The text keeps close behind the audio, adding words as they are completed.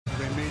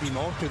him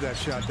alter that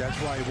shot. That's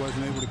why he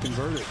wasn't able to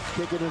convert it.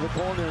 Kick it to the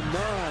corner,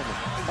 Nunn.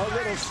 A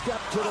little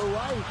step to the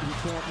right.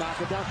 He can't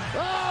knock it down.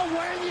 Oh,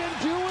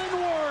 Wenyan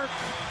doing work.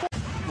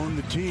 On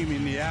the team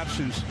in the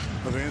absence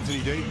of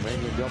Anthony Davis.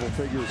 Wenyan double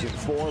figures in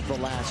 4 of the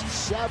last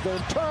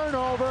 7.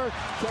 Turnover.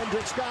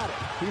 Kendrick's got it.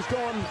 He's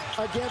going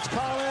against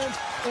Collins,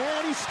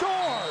 and he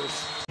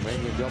scores.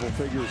 Wenyan double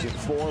figures in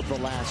 4 of the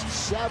last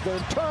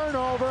 7.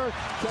 Turnover.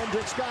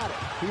 Kendrick's got it.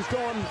 He's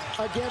going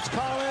against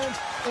Collins,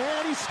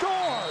 and he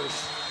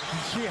scores.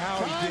 You see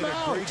how he did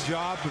a great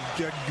job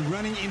of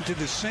running into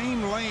the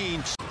same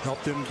lane.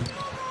 Helped him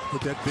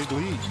with that big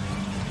lead.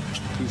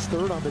 He's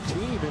 3rd on the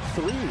team in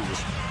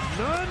threes.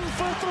 Nunn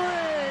for 3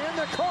 in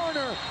the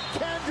corner.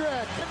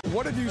 Kendrick.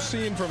 What have you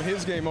seen from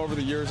his game over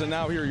the years, and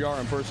now here you are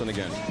in person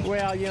again?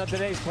 Well, you know,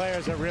 today's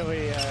players are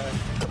really,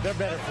 they're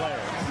better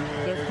players.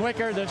 They're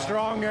quicker, they're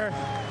stronger,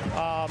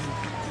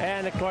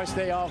 and of course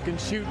they all can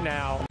shoot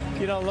now.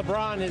 You know,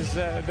 LeBron is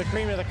the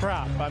cream of the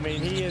crop. I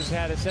mean, he has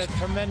had a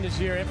tremendous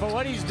year, and for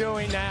what he's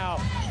doing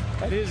now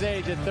at his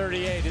age at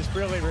 38 is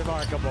really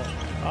remarkable.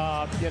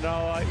 You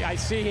know, I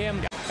see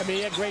him. I mean,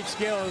 he had great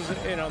skills,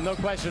 you know, no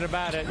question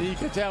about it. You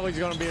can tell he's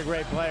going to be a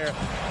great player.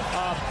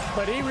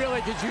 But he really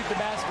can shoot the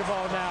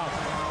basketball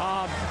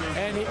now,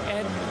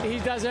 and he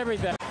does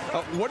everything.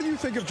 What do you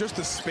think of just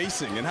the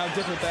spacing and how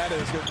different that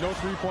is? No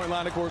three-point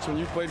line, of course, when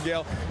you played,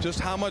 Gail. Just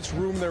how much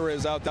room there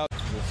is out there.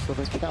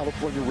 Southern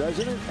California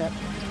resident at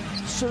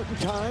certain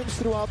times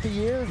throughout the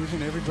year.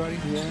 Isn't everybody?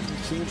 Yeah,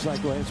 it seems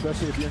like way,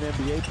 especially if you're an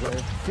NBA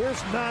player.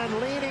 Here's Nunn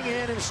leaning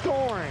in and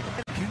scoring.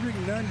 Kendrick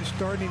Nunn is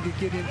starting to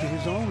get into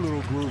his own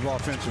little groove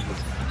offensively.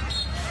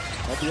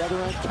 At the other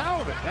end,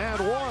 count it, and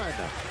 1.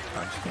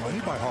 Nice play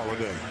by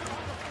Holiday.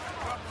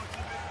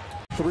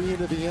 3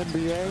 into the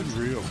NBA.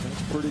 Unreal.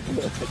 That's pretty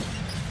good.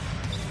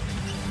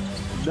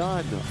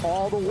 Nunn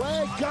all the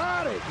way,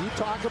 got it. You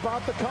talk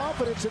about the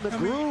confidence in the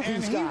groove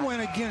he's got. And he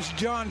went against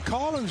John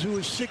Collins, who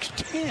is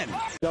 6'10".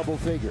 Double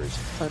figures.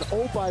 And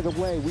oh, by the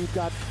way, we've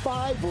got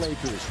 5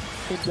 Lakers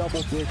in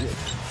double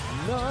digits.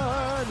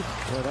 Nunn.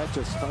 Well, that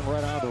just hung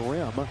right on the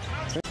rim.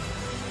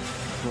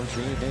 Of course,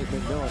 he and Nate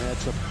McMillan had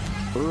some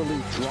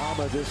early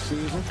drama this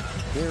season.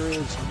 There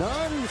is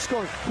Nunn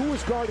scoring. Who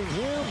is guarding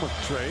him?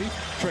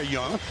 Trey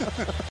Young.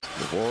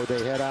 Before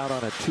they head out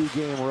on a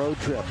 2-game road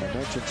trip. I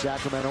mentioned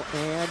Sacramento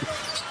and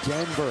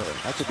Denver.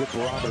 That's a good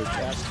barometer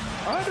test.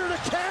 Under to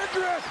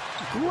Kendrick.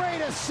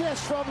 Great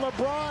assist from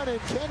LeBron,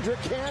 and Kendrick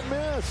can't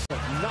miss.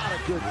 Not a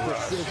good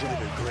precision.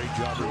 Did a great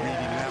job of reading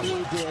that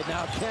one. He did.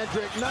 Now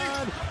Kendrick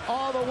Nunn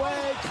all the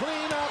way.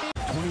 Clean up.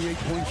 28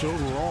 points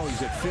overall.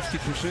 He's at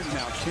 50%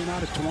 now. 10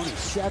 out of 20.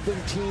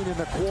 17 in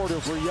the quarter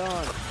for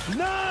Young.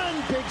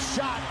 Nunn, big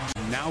shot.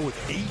 Now with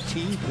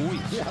 18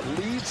 points. Yeah,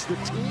 leads the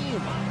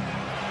team.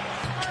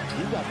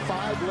 You've got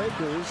 5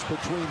 Lakers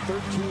between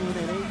 13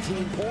 and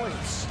 18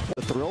 points.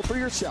 The thrill for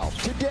yourself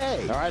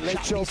today. All right, Lake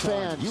Show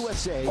fan,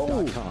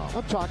 USA.com. Oh,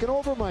 I'm talking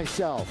over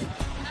myself.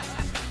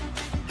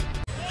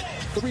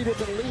 3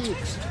 different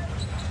leagues.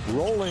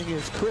 Rolling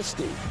is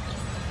Christie.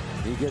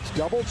 He gets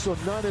doubled, so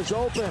Nunn is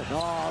open.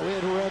 Oh,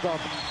 in rhythm.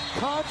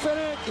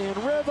 Confident in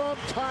rhythm.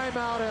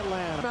 Timeout,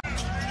 Atlanta.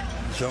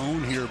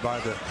 Zone here by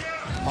the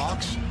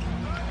Hawks.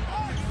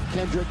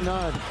 Kendrick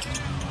Nunn.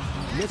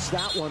 Missed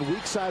that one.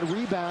 Weak side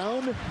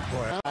rebound.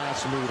 Boy.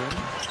 Last meeting.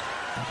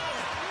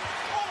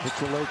 It's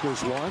the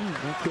Lakers one.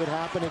 It could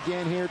happen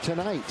again here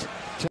tonight.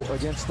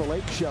 Against the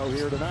Lake Show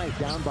here tonight.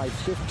 Down by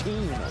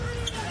 15.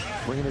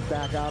 Bringing it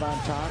back out on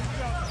top.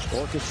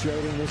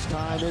 Orchestrating this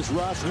time is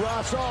Russ.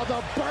 Russ, oh,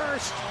 the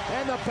burst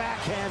and the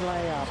backhand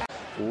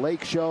layup.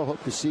 Lake Show,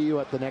 hope to see you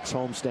at the next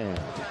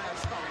homestand.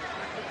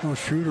 Well,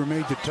 Schroeder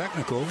made the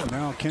technical.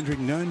 Now Kendrick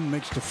Nunn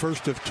makes the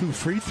first of 2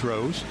 free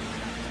throws.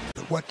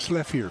 What's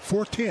left here?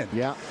 4:10.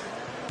 Yeah.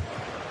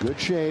 Good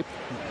shape.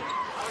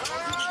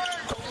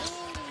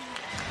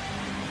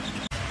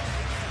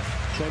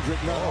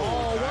 Kendrick Nunn.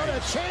 Oh, what a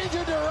change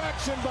of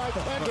direction by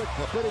Kendrick.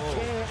 But he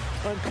can't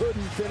and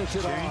couldn't finish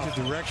it off. Change of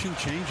direction,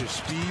 change of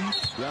speed.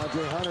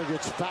 DeAndre Hunter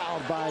gets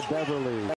fouled by Beverly.